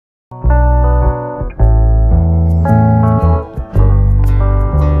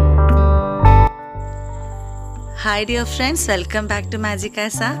Hi dear friends, welcome back to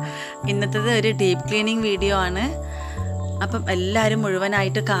majicasa. ഇന്നത്തേത് ഒരു deep cleaning video ആണ്. അപ്പം എല്ലാവരും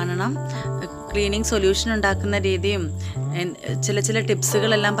മുഴുവനായിട്ട് കാണണം. ക്ലീനിങ് സൊല്യൂഷൻ ഉണ്ടാക്കുന്ന രീതിയും ചില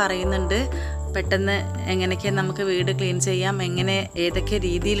ടിപ്സുകളെല്ലാം പറയുന്നുണ്ട്. പെട്ടെന്ന് എങ്ങനെയൊക്കെ നമുക്ക് വീട് ക്ലീൻ ചെയ്യാം, എങ്ങനെ ഏതൊക്കെ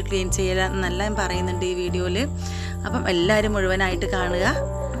രീതിയിൽ ക്ലീൻ ചെയ്യാം എന്നെല്ലാം പറയുന്നുണ്ട് ഈ വീഡിയോയിൽ. അപ്പം എല്ലാവരും മുഴുവനായിട്ട് കാണുക.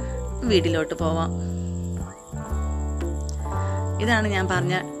 വീഡിയോയിലോട്ട് പോവാം. ഇതാണ് ഞാൻ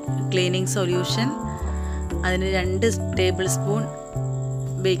പറഞ്ഞ ക്ലീനിങ് സൊല്യൂഷൻ. അതിന് 2 ടേബിൾ സ്പൂൺ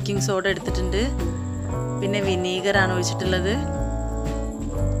ബേക്കിംഗ് സോഡ എടുത്തിട്ടുണ്ട്. പിന്നെ വിനീഗറാണ് ഒഴിച്ചിട്ടുള്ളത്.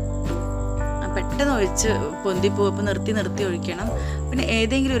 പെട്ടെന്ന് ഒഴിച്ച് പൊന്തിപ്പോയപ്പോൾ നിർത്തി ഒഴിക്കണം. പിന്നെ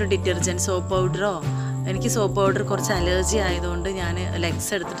ഏതെങ്കിലും ഒരു ഡിറ്റർജൻറ്റ്, സോപ്പ് പൗഡറോ, എനിക്ക് സോപ്പ് പൗഡർ കുറച്ച് അലർജി ആയതുകൊണ്ട് ഞാൻ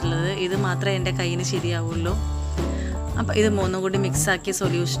ലെക്സ് എടുത്തിട്ടുള്ളത്. ഇത് മാത്രമേ എൻ്റെ കയ്യിന് ശരിയാവുള്ളൂ. അപ്പോൾ ഇത് 3 കൂടി മിക്സാക്കിയ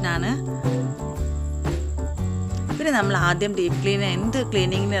സൊല്യൂഷനാണ്. പിന്നെ നമ്മൾ ആദ്യം ഡീപ്പ് ക്ലീൻ എന്ത്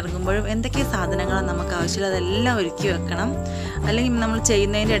ക്ലീനിങ്ങിന് ഇറങ്ങുമ്പോഴും എന്തൊക്കെ സാധനങ്ങളാണ് നമുക്ക് ആവശ്യമുള്ള അതെല്ലാം ഒരുക്കി വെക്കണം. അല്ലെങ്കിൽ നമ്മൾ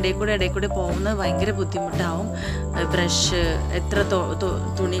ചെയ്യുന്നതിൻ്റെ ഇടയിൽ കൂടെ പോകുന്നത് ഭയങ്കര ബുദ്ധിമുട്ടാവും. ബ്രഷ്, എത്ര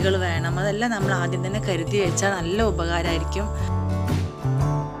തുണികൾ വേണം, അതെല്ലാം നമ്മൾ ആദ്യം തന്നെ കരുതി വെച്ചാൽ നല്ല ഉപകാരമായിരിക്കും.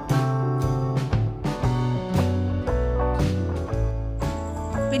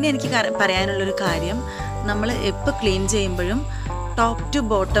 പിന്നെ എനിക്ക് പറയാനുള്ളൊരു കാര്യം, നമ്മൾ എപ്പോൾ ക്ലീൻ ചെയ്യുമ്പോഴും ടോപ്പ് ടു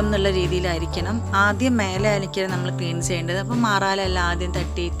ബോട്ടം എന്നുള്ള രീതിയിലായിരിക്കണം. ആദ്യം മേലെ ആയിരിക്കണം നമ്മൾ ക്ലീൻ ചെയ്യേണ്ടത്. അപ്പം മാറാലെല്ലാം ആദ്യം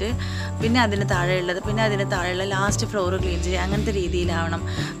തട്ടിയിട്ട് പിന്നെ അതിന് താഴെയുള്ളത്, പിന്നെ അതിന് താഴെയുള്ള ലാസ്റ്റ് ഫ്ലോർ ക്ലീൻ ചെയ്യുക, അങ്ങനത്തെ രീതിയിലാവണം.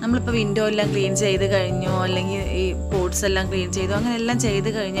 നമ്മളിപ്പോൾ വിൻഡോ എല്ലാം ക്ലീൻ ചെയ്ത് കഴിഞ്ഞോ, അല്ലെങ്കിൽ ഈ പോട്ട്സ് എല്ലാം ക്ലീൻ ചെയ്തോ, അങ്ങനെ എല്ലാം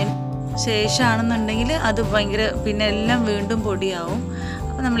ചെയ്ത് കഴിഞ്ഞതിന് ശേഷമാണെന്നുണ്ടെങ്കിൽ അത് ഭയങ്കര പിന്നെ എല്ലാം വീണ്ടും പൊടിയാവും.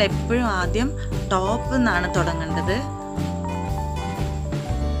 അപ്പോൾ നമ്മൾ എപ്പോഴും ആദ്യം ടോപ്പ് നിന്നാണ് തുടങ്ങേണ്ടത്.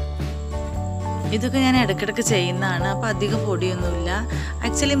 ഇതൊക്കെ ഞാൻ ഇടയ്ക്കിടയ്ക്ക് ചെയ്യുന്നതാണ്. അപ്പോൾ അധികം പൊടിയൊന്നുമില്ല.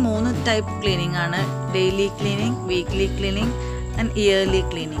 ആക്ച്വലി 3 ടൈപ്പ് ക്ലീനിങ് ആണ്: daily cleaning, weekly cleaning and yearly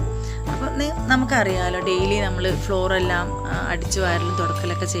cleaning. അപ്പോൾ നമുക്കറിയാമല്ലോ, ഡെയിലി നമ്മൾ ഫ്ലോറെല്ലാം അടിച്ചു വാരലും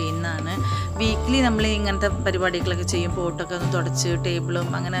തുടക്കലൊക്കെ ചെയ്യുന്നതാണ്. വീക്ക്ലി നമ്മൾ ഇങ്ങനത്തെ പരിപാടികളൊക്കെ ചെയ്യും. പോട്ടൊക്കെ ഒന്ന് തുടച്ച്,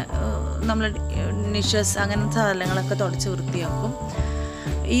 ടേബിളും അങ്ങനെ നമ്മൾ ഡിഷസ് അങ്ങനത്തെ സാധനങ്ങളൊക്കെ തുടച്ച് വൃത്തിയാക്കും.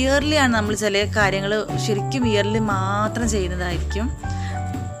 ഇയർലി ആണ് നമ്മൾ ചില കാര്യങ്ങൾ ശരിക്കും ഇയർലി മാത്രം ചെയ്യുന്നതായിരിക്കും.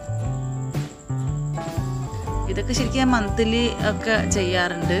 ഇതൊക്കെ ശരിക്കും മന്ത്ലി ഒക്കെ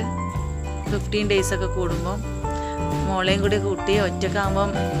ചെയ്യാറുണ്ട്. 15 ഡേയ്സൊക്കെ കൂടുമ്പോൾ. മോളെയും കൂടി കൂട്ടി ഒറ്റക്കാകുമ്പം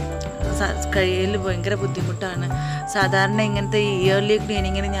കഴിയൽ ഭയങ്കര ബുദ്ധിമുട്ടാണ്. സാധാരണ ഇങ്ങനത്തെ ഈ ഇയർലി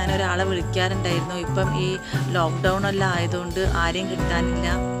ക്ലീനിങ്ങിന് ഞാൻ ഒരാളെ വിളിക്കാറുണ്ടായിരുന്നു. ഇപ്പം ഈ ലോക്ക്ഡൗൺ എല്ലാം ആയതുകൊണ്ട് ആരെയും കിട്ടാനില്ല.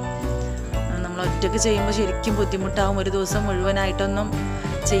 നമ്മൾ ഒറ്റയ്ക്ക് ചെയ്യുമ്പോൾ ശരിക്കും ബുദ്ധിമുട്ടാവും. ഒരു ദിവസം മുഴുവനായിട്ടൊന്നും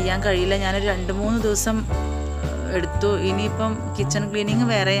ചെയ്യാൻ കഴിയില്ല. ഞാനൊരു 2-3 ദിവസം എടുത്തു. ഇനിയിപ്പം കിച്ചൺ ക്ലീനിങ്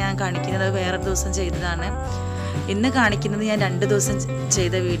വേറെ ഞാൻ കാണിക്കുന്നത്, വേറെ ദിവസം ചെയ്തതാണ്. ഇന്ന് കാണിക്കുന്നത് ഞാൻ 2 ദിവസം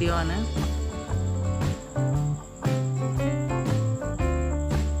ചെയ്ത വീഡിയോ ആണ്.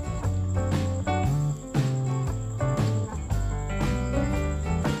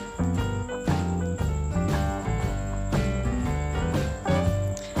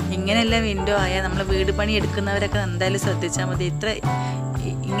 ഇങ്ങനെയുള്ള വിൻഡോ ആയാൽ നമ്മൾ വീട് പണി എടുക്കുന്നവരൊക്കെ എന്തായാലും ശ്രദ്ധിച്ചാൽ മതി.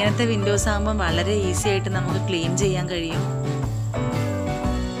 ഇങ്ങനത്തെ വിൻഡോസ് ആകുമ്പോൾ വളരെ ഈസി ആയിട്ട് നമുക്ക് ക്ലീൻ ചെയ്യാൻ കഴിയും.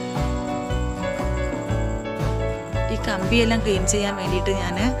 ഈ കമ്പിയെല്ലാം ക്ലീൻ ചെയ്യാൻ വേണ്ടിയിട്ട്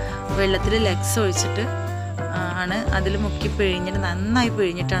ഞാൻ വെള്ളത്തിൽ ലെക്സ് ഒഴിച്ചിട്ട് ആണ് അതിൽ മുക്കി പിഴിഞ്ഞിട്ട് നന്നായി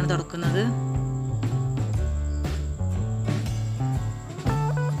പിഴിഞ്ഞിട്ടാണ് തുടക്കുന്നത്.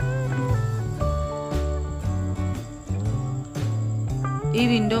 ഈ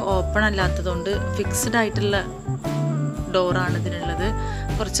വിൻഡോ ഓപ്പൺ അല്ലാത്തതുകൊണ്ട് ഫിക്സ്ഡ് ആയിട്ടുള്ള ഡോറാണ് ഇതിനുള്ളത്.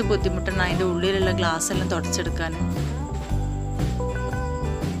 കുറച്ച് ബുദ്ധിമുട്ടാണ് അതിൻ്റെ ഉള്ളിലുള്ള ഗ്ലാസ് എല്ലാം തുടച്ചെടുക്കാൻ.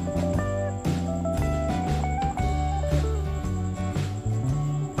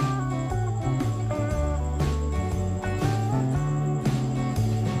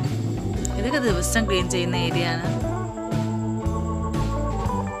 ഇതൊക്കെ ദിവസം ക്ലീൻ ചെയ്യുന്ന ഏരിയ ആണ്.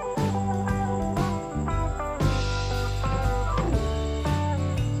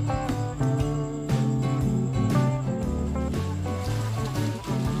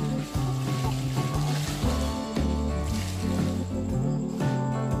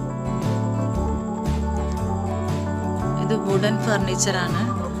 ഇത് വുഡൻ ഫർണിച്ചറാണ്.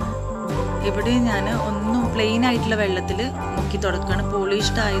 ഇവിടെ ഞാൻ ഒന്നും പ്ലെയിൻ ആയിട്ടുള്ള വെള്ളത്തിൽ മുക്കി തുടക്കുകയാണ്.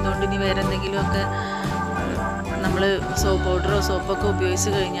 പോളിഷ്ഡ് ആയതുകൊണ്ട് ഇനി വേറെ എന്തെങ്കിലുമൊക്കെ നമ്മൾ സോപ്പ് പൗഡറോ സോപ്പൊക്കെ ഉപയോഗിച്ച്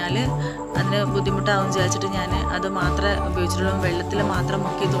കഴിഞ്ഞാൽ അതിന് ബുദ്ധിമുട്ടാവും വിചാരിച്ചിട്ട് ഞാൻ അത് മാത്രമേ ഉപയോഗിച്ചിട്ടുള്ളൂ. വെള്ളത്തിൽ മാത്രം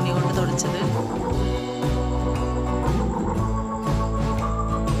മുക്കി തുണി കൊണ്ട് തുടച്ചത്.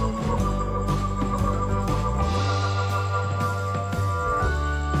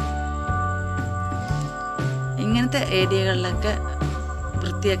 ഇങ്ങനത്തെ ഏരിയകളിലൊക്കെ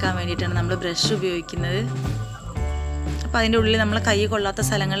വൃത്തിയാക്കാൻ വേണ്ടിയിട്ടാണ് നമ്മൾ ബ്രഷ് ഉപയോഗിക്കുന്നത്. അപ്പോൾ അതിൻ്റെ ഉള്ളിൽ നമ്മൾ കൈ കൊള്ളാത്ത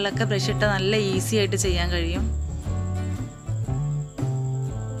സ്ഥലങ്ങളിലൊക്കെ ബ്രഷ് ഇട്ടാൽ നല്ല ഈസി ആയിട്ട് ചെയ്യാൻ കഴിയും.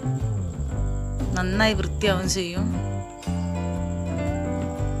 നന്നായി വൃത്തിയാവും ചെയ്യും.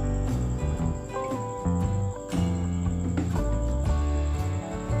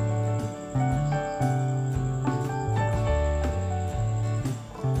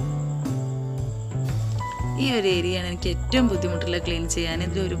 ഈ ഒരു ഏരിയയാണ് എനിക്ക് ഏറ്റവും ബുദ്ധിമുട്ടുള്ള ക്ലീൻ ചെയ്യാൻ.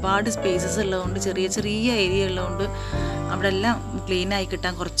 ഇതിൽ ഒരുപാട് സ്പേസസ് ഉള്ളതുകൊണ്ട്, ചെറിയ ചെറിയ ഏരിയ ഉള്ളതുകൊണ്ട് അവിടെ എല്ലാം ക്ലീൻ ആയി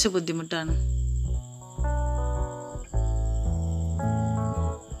കിട്ടാൻ കുറച്ച് ബുദ്ധിമുട്ടാണ്.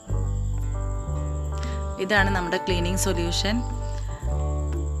 ഇതാണ് നമ്മുടെ ക്ലീനിങ് സൊല്യൂഷൻ.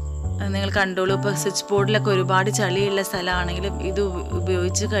 നിങ്ങൾ കണ്ടോളൂ. ഇപ്പോൾ സ്വിച്ച് ബോർഡിലൊക്കെ ഒരുപാട് ചളിയുള്ള സ്ഥലമാണെങ്കിലും ഇത്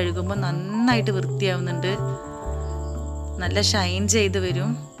ഉപയോഗിച്ച് കഴുകുമ്പോൾ നന്നായിട്ട് വൃത്തിയാവുന്നുണ്ട്, നല്ല ഷൈൻ ചെയ്ത്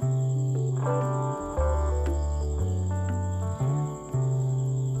വരും.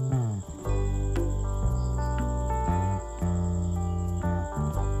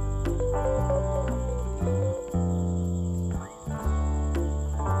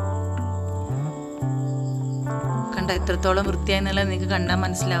 കണ്ട എത്രത്തോളം വൃത്തിയായെന്നുള്ളത് നിങ്ങൾക്ക് കണ്ടാൽ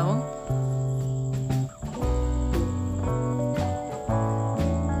മനസ്സിലാവും.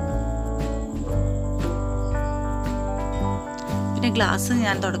 പിന്നെ ഗ്ലാസ്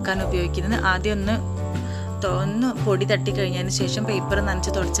ഞാൻ തുടക്കാൻ ഉപയോഗിക്കുന്നത് ആദ്യം ഒന്ന് പൊടി തട്ടി കഴിഞ്ഞതിന് ശേഷം പേപ്പർ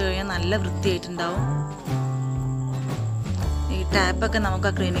നനച്ച് തുടച്ച് കഴിഞ്ഞാൽ നല്ല വൃത്തിയായിട്ടുണ്ടാവും. ഈ ടാപ്പൊക്കെ നമുക്ക്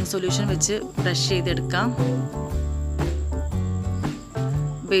ആ ക്ലീനിങ് സൊല്യൂഷൻ വെച്ച് ബ്രഷ് ചെയ്തെടുക്കാം.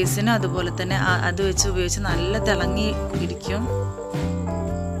 ബേസിനും അതുപോലെ തന്നെ അത് വെച്ച് ഉപയോഗിച്ച് നല്ല തിളങ്ങി ഇരിക്കും.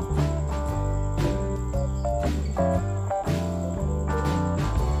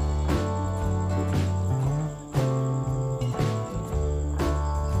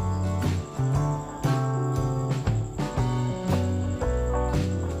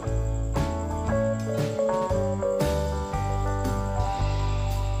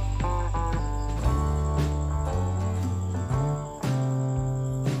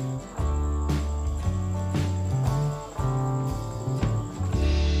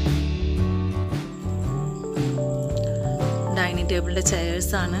 ഡൈനിങ് ടേബിളിൻ്റെ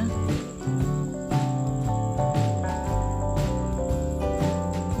ചെയേഴ്സാണ്.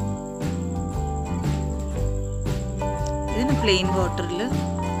 ഇതിന് പ്ലെയിൻ വാട്ടറിൽ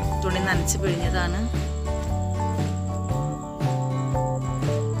തുണി നനച്ച് പിഴിഞ്ഞതാണ്.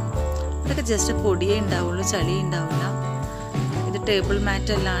 ഇതൊക്കെ ജസ്റ്റ് പൊടിയേ ഉണ്ടാവുള്ളൂ, ചളി ഉണ്ടാവില്ല. ഇത് ടേബിൾ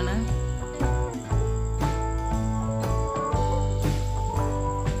മാറ്റെല്ലാണ്.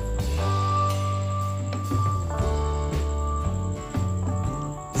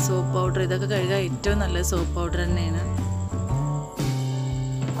 സോപ്പ് പൗഡർ, ഇതൊക്കെ കഴുകാൻ ഏറ്റവും നല്ല സോപ്പ് പൗഡർ തന്നെയാണ്.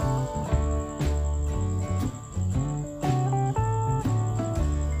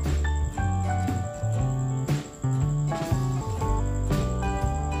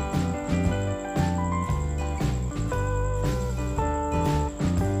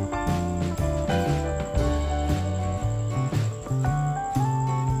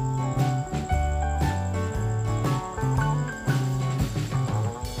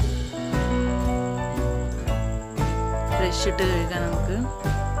 ബ്രഷ് ഇട്ട് കഴുകാൻ നമുക്ക്.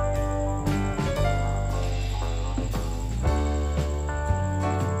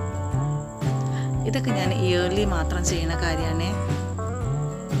 ഇതൊക്കെ ഞാൻ ഇയർലി മാത്രം ചെയ്യുന്ന കാര്യമാണ്.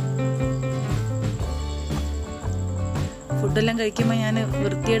 ഫുഡെല്ലാം കഴിക്കുമ്പോൾ ഞാൻ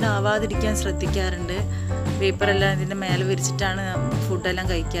വൃത്തികേടാവാതിരിക്കാൻ ശ്രദ്ധിക്കാറുണ്ട്. പേപ്പറെല്ലാം ഇതിൻ്റെ മേലെ വിരിച്ചിട്ടാണ് ഫുഡെല്ലാം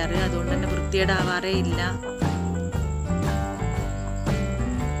കഴിക്കാറ്. അതുകൊണ്ട് തന്നെ വൃത്തികേടാവാറേ ഇല്ല.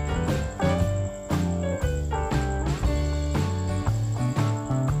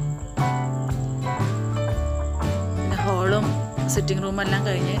 ഹോളും സിറ്റിംഗ് റൂമെല്ലാം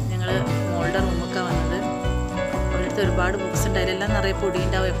കഴിഞ്ഞ് ഞങ്ങൾ മോളുടെ റൂമൊക്കെ വന്നത്. അവിടുത്തെ ഒരുപാട് ബുക്സ് ഉണ്ട്, അതിലെല്ലാം നിറയെ പൊടി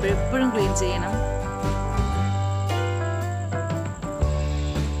ഉണ്ടാവും. എപ്പോഴും ക്ലീൻ ചെയ്യണം.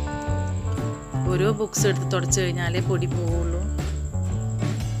 ഓരോ ബുക്സ് എടുത്ത് തുടച്ച് കഴിഞ്ഞാലേ പൊടി പോവുള്ളൂ.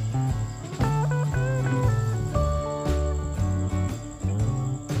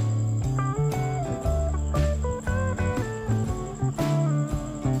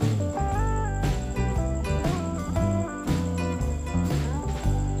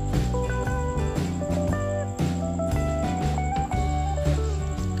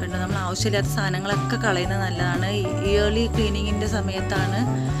 ആവശ്യമില്ലാത്ത സാധനങ്ങളൊക്കെ കളയുന്നത് നല്ലതാണ്. ഇയർലി ക്ലീനിങ്ങിൻ്റെ സമയത്താണ്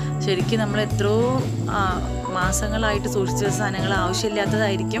ശരിക്കും നമ്മൾ എത്രയോ മാസങ്ങളായിട്ട് സൂക്ഷിച്ച സാധനങ്ങൾ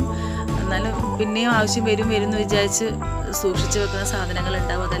ആവശ്യമില്ലാത്തതായിരിക്കും, എന്നാലും പിന്നെയും ആവശ്യം വരും എന്ന് വിചാരിച്ച് സൂക്ഷിച്ച് വെക്കുന്ന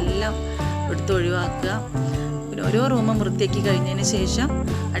സാധനങ്ങളുണ്ടാവും. അതെല്ലാം എടുത്ത് ഒഴിവാക്കുക. പിന്നെ ഓരോ റൂമും വൃത്തിയാക്കി കഴിഞ്ഞതിന് ശേഷം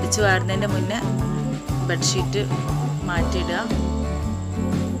അടിച്ചു വാരുന്നതിൻ്റെ മുന്നേ ബെഡ്ഷീറ്റ് മാറ്റിയിടുക.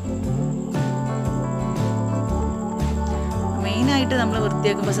 മെയിനായിട്ട് നമ്മൾ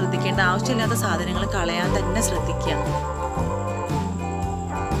വൃത്തിയാക്കുമ്പോൾ ശ്രദ്ധിക്കേണ്ട ആവശ്യമില്ലാത്ത സാധനങ്ങൾ കളയാൻ തന്നെ ശ്രദ്ധിക്കുക.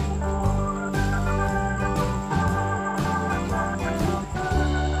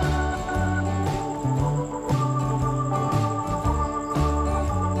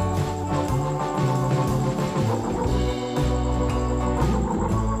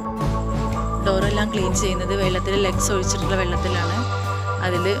 എല്ലാം ക്ലീൻ ചെയ്യുന്നത് വെള്ളത്തിൽ ലെഗ്സ് ഒഴിച്ചിട്ടുള്ള വെള്ളത്തിലാണ്.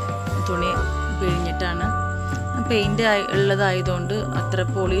 അതിൽ തുണി പിഴിഞ്ഞിട്ടാണ്. പെയിൻറ്റ് ഉള്ളതായതുകൊണ്ട് അത്ര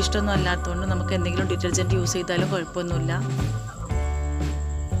പോളിഷ്ഡൊന്നും അല്ലാത്തതുകൊണ്ട് നമുക്ക് എന്തെങ്കിലും ഡിറ്റർജൻറ്റ് യൂസ് ചെയ്താലും കുഴപ്പമൊന്നുമില്ല.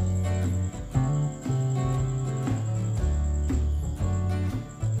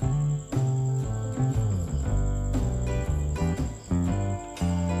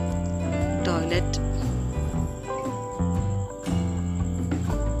 ടോയ്ലറ്റ്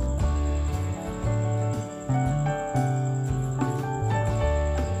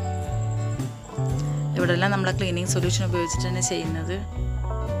ഇവിടെല്ലാം നമ്മൾ ക്ലീനിങ് സൊല്യൂഷൻ ഉപയോഗിച്ചിട്ട് തന്നെ ചെയ്യുന്നത്.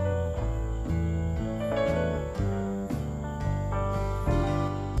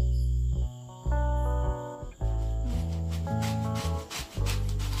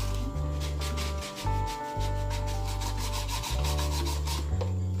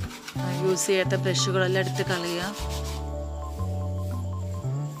 യൂസ് ചെയ്യാത്ത ബ്രഷുകളെല്ലാം എടുത്ത് കളയുക.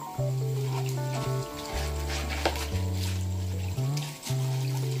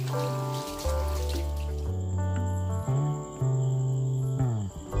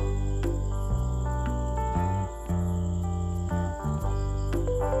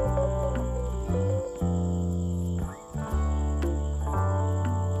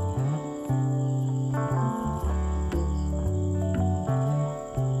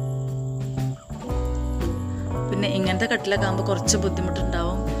 പിന്നെ ഇങ്ങനത്തെ കട്ടിലൊക്കെ ആകുമ്പോൾ കുറച്ച്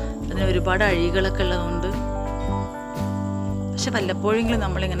ബുദ്ധിമുട്ടുണ്ടാവും. അതിന് ഒരുപാട് അഴികളൊക്കെ ഉള്ളതുകൊണ്ട്. പക്ഷെ വല്ലപ്പോഴെങ്കിലും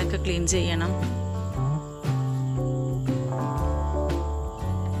നമ്മളിങ്ങനെയൊക്കെ ക്ലീൻ ചെയ്യണം.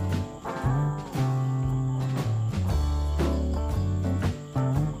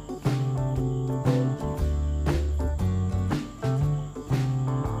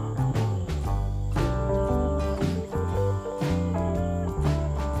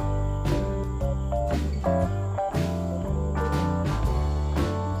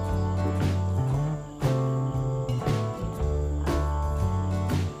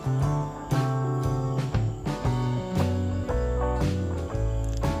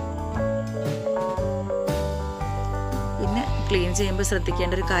 ക്ലീൻ ചെയ്യുമ്പോൾ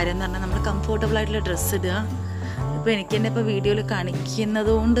ശ്രദ്ധിക്കേണ്ട ഒരു കാര്യം എന്ന് പറഞ്ഞാൽ നമ്മൾ കംഫർട്ടബിൾ ആയിട്ടുള്ള ഡ്രസ്സ് ഇടുക. ഇപ്പോൾ എനിക്ക് തന്നെ ഇപ്പോൾ വീഡിയോയിൽ കാണിക്കുന്നത്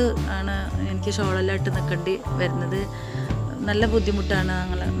കൊണ്ട് ആണ് എനിക്ക് ഷോളെല്ലാം ഇട്ട് നിൽക്കേണ്ടി വരുന്നത്. നല്ല ബുദ്ധിമുട്ടാണ്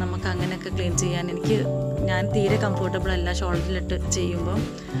നമുക്ക് അങ്ങനെയൊക്കെ ക്ലീൻ ചെയ്യാൻ. ഞാൻ തീരെ കംഫർട്ടബിൾ അല്ല ഷോളിലിട്ട് ചെയ്യുമ്പോൾ.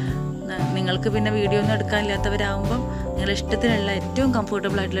 നിങ്ങൾക്ക് പിന്നെ വീഡിയോ ഒന്നും എടുക്കാനില്ലാത്തവരാകുമ്പം നിങ്ങളുടെ ഇഷ്ടത്തിനുള്ള ഏറ്റവും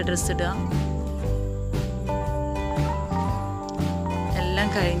കംഫർട്ടബിൾ ആയിട്ടുള്ള ഡ്രസ്സ് ഇടുക. എല്ലാം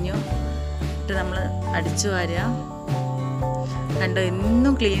കഴിഞ്ഞു എന്നിട്ട് നമ്മൾ അടിച്ചു വാരുക. കണ്ടോ,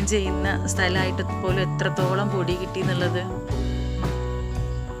 എന്നും ക്ലീൻ ചെയ്യുന്ന സ്ഥലമായിട്ട് പോലും എത്രത്തോളം പൊടി കിട്ടി എന്നുള്ളത്.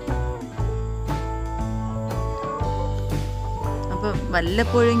 അപ്പം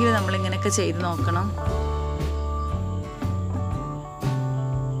വല്ലപ്പോഴെങ്കിലും നമ്മളിങ്ങനെയൊക്കെ ചെയ്ത് നോക്കണം.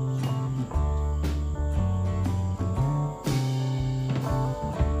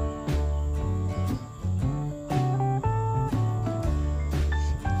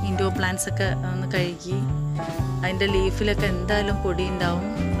 ഇൻഡോർ പ്ലാന്റ്സ് ഒക്കെ ഒന്ന് കഴുകി. അതിൻ്റെ ലീഫിലൊക്കെ എന്തായാലും പൊടി ഉണ്ടാവും.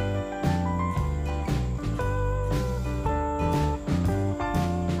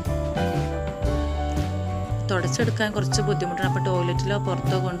 തുടച്ചെടുക്കാൻ കുറച്ച് ബുദ്ധിമുട്ടാണ്. അപ്പോൾ ടോയ്ലറ്റിലോ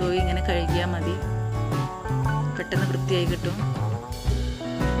പുറത്തോ കൊണ്ടുപോയി ഇങ്ങനെ കഴുകിയാൽ മതി, പെട്ടെന്ന് വൃത്തിയായി കിട്ടും.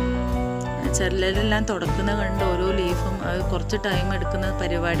 ചിലരെല്ലാം തുടക്കുന്ന കണ്ട് ഓരോ ലീഫും അത് കുറച്ച് ടൈം എടുക്കുന്ന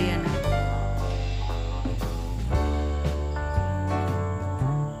പരിപാടിയാണ്.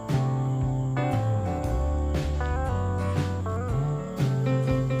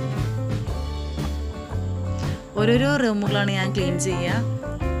 ഓരോരോ റൂമുകളാണ് ഞാൻ ക്ലീൻ ചെയ്യുക.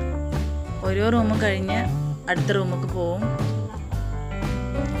 ഓരോ റൂമും കഴിഞ്ഞ് അടുത്ത റൂമിലേക്ക് പോവും.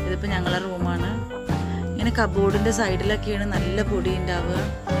 ഇതിപ്പോൾ ഞങ്ങളുടെ റൂമാണ്. ഇങ്ങനെ കബോർഡിൻ്റെ സൈഡിലൊക്കെയാണ് നല്ല പൊടി ഉണ്ടാവുക.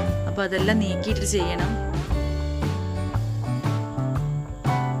 അപ്പോൾ അതെല്ലാം നീക്കിയിട്ട് ചെയ്യണം.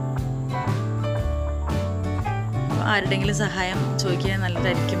 ആരുടെങ്കിലും സഹായം ചോദിക്കാൻ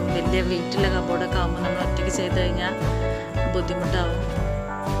നല്ലതായിരിക്കും. വലിയ വെയിറ്റുള്ള കബോർഡൊക്കെ ആകുമ്പോൾ നമ്മൾ ഒറ്റയ്ക്ക് ചെയ്ത് കഴിഞ്ഞാൽ ബുദ്ധിമുട്ടാവും.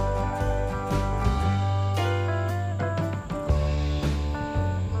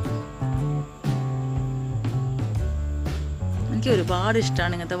 എനിക്ക് ഒരുപാട്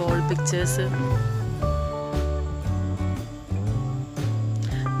ഇഷ്ടമാണ് ഇങ്ങനത്തെ വാൾ പിക്ചേഴ്സ്.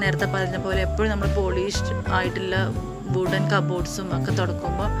 നേരത്തെ പറഞ്ഞ പോലെ എപ്പോഴും നമ്മൾ പോളിഷ്ഡ് ആയിട്ടുള്ള വുഡൻ കബോർഡ്സും ഒക്കെ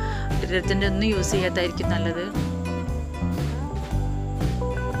തുടക്കുമ്പോൾ ഡിറ്റർജൻ്റ് ഒന്നും യൂസ് ചെയ്യാത്തായിരിക്കും നല്ലത്.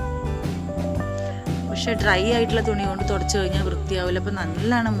 പക്ഷെ ഡ്രൈ ആയിട്ടുള്ള തുണി കൊണ്ട് തുടച്ചു കഴിഞ്ഞാൽ വൃത്തിയാവില്ല. അപ്പോൾ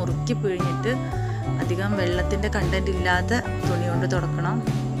നല്ലോണം മുറുക്കി പിഴിഞ്ഞിട്ട് അധികം വെള്ളത്തിൻ്റെ കണ്ടൻറ്റ് ഇല്ലാത്ത തുണി കൊണ്ട് തുടക്കണം.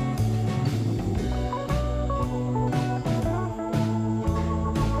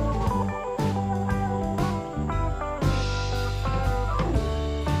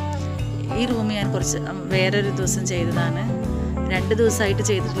 ഈ ഈ റൂം ഞാൻ കുറച്ച് വേറൊരു ദിവസം ചെയ്തതാണ്. 2 ദിവസമായിട്ട്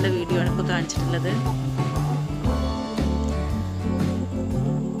ചെയ്തിട്ടുള്ള വീഡിയോ ആണ് ഇപ്പോൾ കാണിച്ചിട്ടുള്ളത്.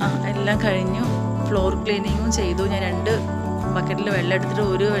 എല്ലാം കഴിഞ്ഞു. ഫ്ലോർ ക്ലീനിങ്ങും ചെയ്തു. ഞാൻ 2 ബക്കറ്റിൽ വെള്ളം എടുത്തിട്ട്,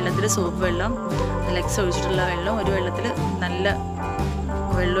 ഒരു വെള്ളത്തിൽ സോപ്പ് വെള്ളം, ലെക്സ് ഒഴിച്ചിട്ടുള്ള വെള്ളം, ഒരു വെള്ളത്തിൽ നല്ല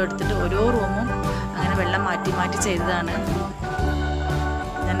വെള്ളം എടുത്തിട്ട് ഓരോ റൂമും അങ്ങനെ വെള്ളം മാറ്റി മാറ്റി ചെയ്തതാണ്.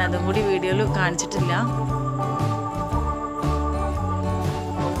 ഞാൻ അതും കൂടി വീഡിയോയിൽ കാണിച്ചിട്ടില്ല.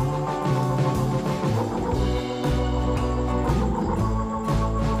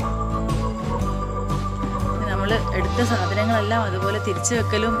 നമ്മൾ എടുത്ത സാധനങ്ങളെല്ലാം അതുപോലെ തിരിച്ചു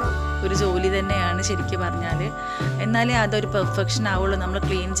വെക്കലും ഒരു ജോലി തന്നെയാണ് ശരിക്കും പറഞ്ഞാൽ. എന്നാലേ അതൊരു പെർഫെക്ഷൻ ആവുള്ളൂ. നമ്മൾ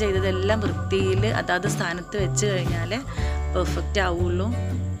ക്ലീൻ ചെയ്തതെല്ലാം വൃത്തിയിൽ അതാത് സ്ഥാനത്ത് വെച്ച് കഴിഞ്ഞാൽ പെർഫെക്റ്റ് ആവുള്ളൂ.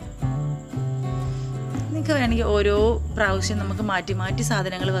 നിങ്ങൾക്ക് വേണമെങ്കിൽ ഓരോ പ്രാവശ്യം നമുക്ക് മാറ്റി മാറ്റി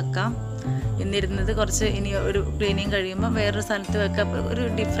സാധനങ്ങൾ വെക്കാം. എന്നിരുന്നത് കുറച്ച് ഇനി ഒരു ക്ലീനിങ് കഴിയുമ്പോൾ വേറൊരു സ്ഥലത്ത് വെക്കാം, ഒരു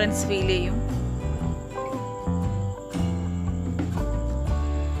ഡിഫറൻസ് ഫീൽ ചെയ്യും.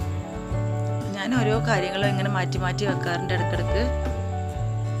 ഞാൻ ഓരോ കാര്യങ്ങളും ഇങ്ങനെ മാറ്റി മാറ്റി വെക്കാറുണ്ട് ഇടയ്ക്കിടയ്ക്ക്.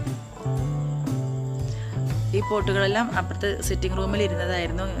 ഈ പോട്ടുകളെല്ലാം അപ്പുറത്ത് സിറ്റിംഗ് റൂമിൽ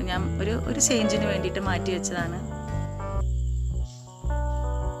ഇരുന്നതായിരുന്നു. ഞാൻ ഒരു ചേഞ്ചിന് വേണ്ടിയിട്ട് മാറ്റി വെച്ചതാണ്.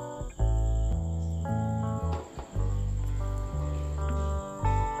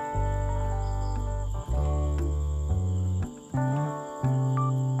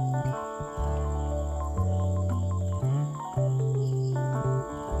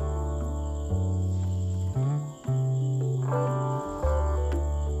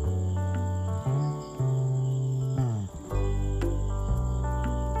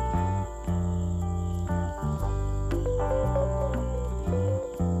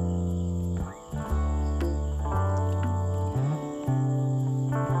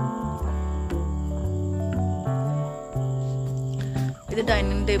 ഇത്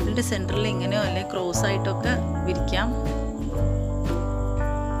ഡൈനിങ് ടേബിളിൻ്റെ സെൻറ്ററിൽ ഇങ്ങനെയോ അല്ലെങ്കിൽ ക്രോസ് ആയിട്ടൊക്കെ വിരിക്കാം.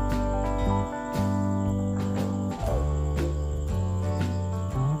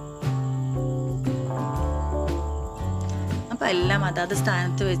 അപ്പം എല്ലാം അതാത്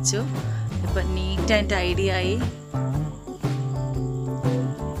സ്ഥാനത്ത് വെച്ചു. ഇപ്പം നീറ്റ് ആൻഡ് ടൈഡി ആയി.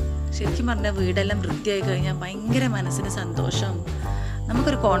 ശരിക്കും പറഞ്ഞാൽ വീടെല്ലാം വൃത്തിയായി കഴിഞ്ഞാൽ ഭയങ്കര മനസ്സിന് സന്തോഷം,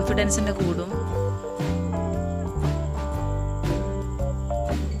 നമുക്കൊരു കോൺഫിഡൻസിൻ്റെ കൂടും.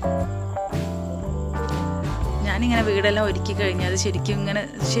 ഞാനിങ്ങനെ വീടെല്ലാം ഒരുക്കി കഴിഞ്ഞാൽ അത് ശരിക്കും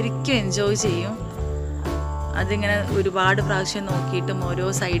എൻജോയ് ചെയ്യും. അതിങ്ങനെ ഒരുപാട് പ്രാവശ്യം നോക്കിയിട്ടും ഓരോ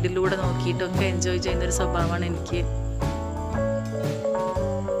സൈഡിലൂടെ നോക്കിയിട്ടൊക്കെ എൻജോയ് ചെയ്യുന്നൊരു സ്വഭാവമാണ് എനിക്ക്.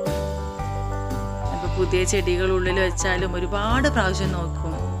 ഇപ്പോൾ പുതിയ ചെടികൾ ഉള്ളിൽ വെച്ചാലും ഒരുപാട് പ്രാവശ്യം നോക്കും.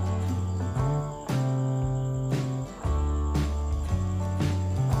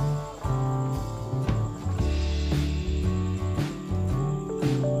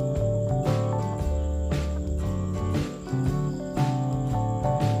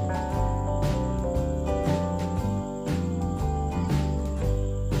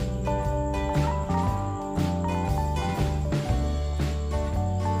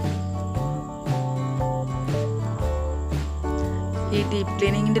 ഈ ഡീപ്പ്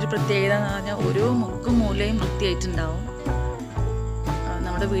ക്ലീനിങ്ങിൻ്റെ ഒരു പ്രത്യേകത എന്ന് പറഞ്ഞാൽ ഓരോ മുക്കും മൂലയും വൃത്തിയായിട്ടുണ്ടാവും.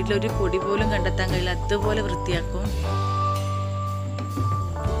 നമ്മുടെ വീട്ടിലൊരു പൊടി പോലും കണ്ടെത്താൻ കഴിയില്ല, അതുപോലെ വൃത്തിയാക്കും.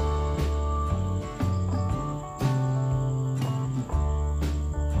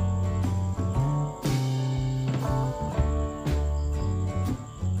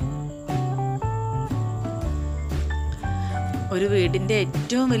 ഒരു വീടിൻ്റെ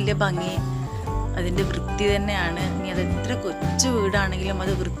ഏറ്റവും വലിയ ഭംഗി അതിൻ്റെ വൃത്തി തന്നെയാണ്. ഇനി അത് എത്ര കൊച്ചു വീടാണെങ്കിലും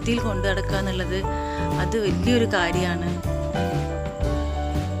അത് വൃത്തിയിൽ കൊണ്ടു നടക്കുക എന്നുള്ളത് അത് വലിയൊരു കാര്യമാണ്.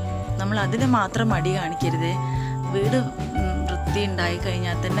 നമ്മൾ അതിന് മാത്രം മടി കാണിക്കരുത്. വീട് വൃത്തി ഉണ്ടായി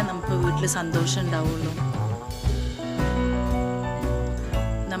കഴിഞ്ഞാൽ തന്നെ നമുക്ക് വീട്ടിൽ സന്തോഷം ഉണ്ടാവുള്ളൂ.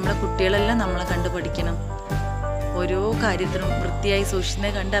 നമ്മളെ കുട്ടികളെല്ലാം നമ്മളെ കണ്ടു പഠിക്കണം. ഓരോ കാര്യത്തിനും വൃത്തിയായി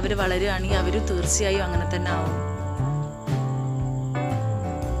സൂക്ഷിക്കുന്നത് കണ്ട് അവർ വളരുകയാണെങ്കിൽ അവർ തീർച്ചയായും അങ്ങനെ തന്നെ ആവും.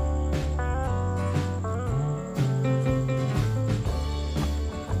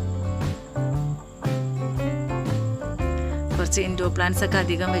 കുറച്ച് ഇൻഡോർ പ്ലാന്റ്സ് ഒക്കെ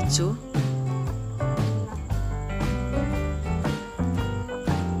അധികം വെച്ചു.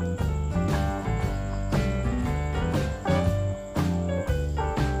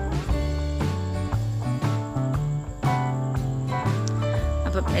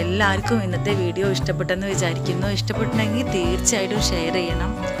 അപ്പം എല്ലാവർക്കും ഇന്നത്തെ വീഡിയോ ഇഷ്ടപ്പെട്ടെന്ന് വിചാരിക്കുന്നു. ഇഷ്ടപ്പെട്ടിട്ടുണ്ടെങ്കിൽ തീർച്ചയായിട്ടും ഷെയർ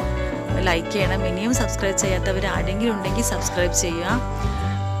ചെയ്യണം, ലൈക്ക് ചെയ്യണം. ഇനിയും സബ്സ്ക്രൈബ് ചെയ്യാത്തവർ ആരെങ്കിലും ഉണ്ടെങ്കിൽ സബ്സ്ക്രൈബ് ചെയ്യുക.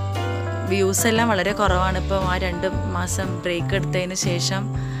 വ്യൂസ് എല്ലാം വളരെ കുറവാണ് ഇപ്പോൾ ആ 2 മാസം ബ്രേക്ക് എടുത്തതിന് ശേഷം.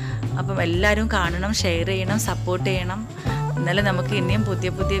 അപ്പം എല്ലാവരും കാണണം, ഷെയർ ചെയ്യണം, സപ്പോർട്ട് ചെയ്യണം. എന്നാലേ നമുക്ക് ഇനിയും പുതിയ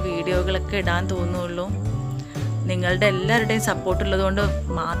പുതിയ വീഡിയോകളൊക്കെ ഇടാൻ തോന്നുള്ളൂ. നിങ്ങളുടെ എല്ലാവരുടെയും സപ്പോർട്ട് ഉള്ളതുകൊണ്ട്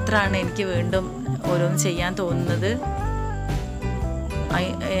മാത്രമാണ് എനിക്ക് വീണ്ടും ഓരോന്ന് ചെയ്യാൻ തോന്നുന്നത്.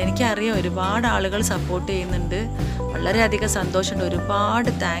 എനിക്കറിയാം ഒരുപാട് ആളുകൾ സപ്പോർട്ട് ചെയ്യുന്നുണ്ട്. വളരെയധികം സന്തോഷമുണ്ട്. ഒരുപാട്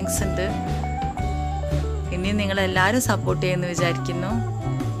താങ്ക്സ് ഉണ്ട്. ഇനിയും നിങ്ങളെല്ലാവരും സപ്പോർട്ട് ചെയ്യുമെന്ന് വിചാരിക്കുന്നു.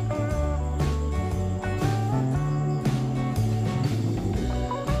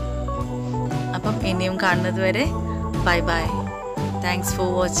 അപ്പം ഇനിയും കാണുന്നത് വരെ bye bye. Thanks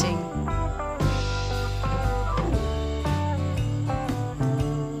for watching.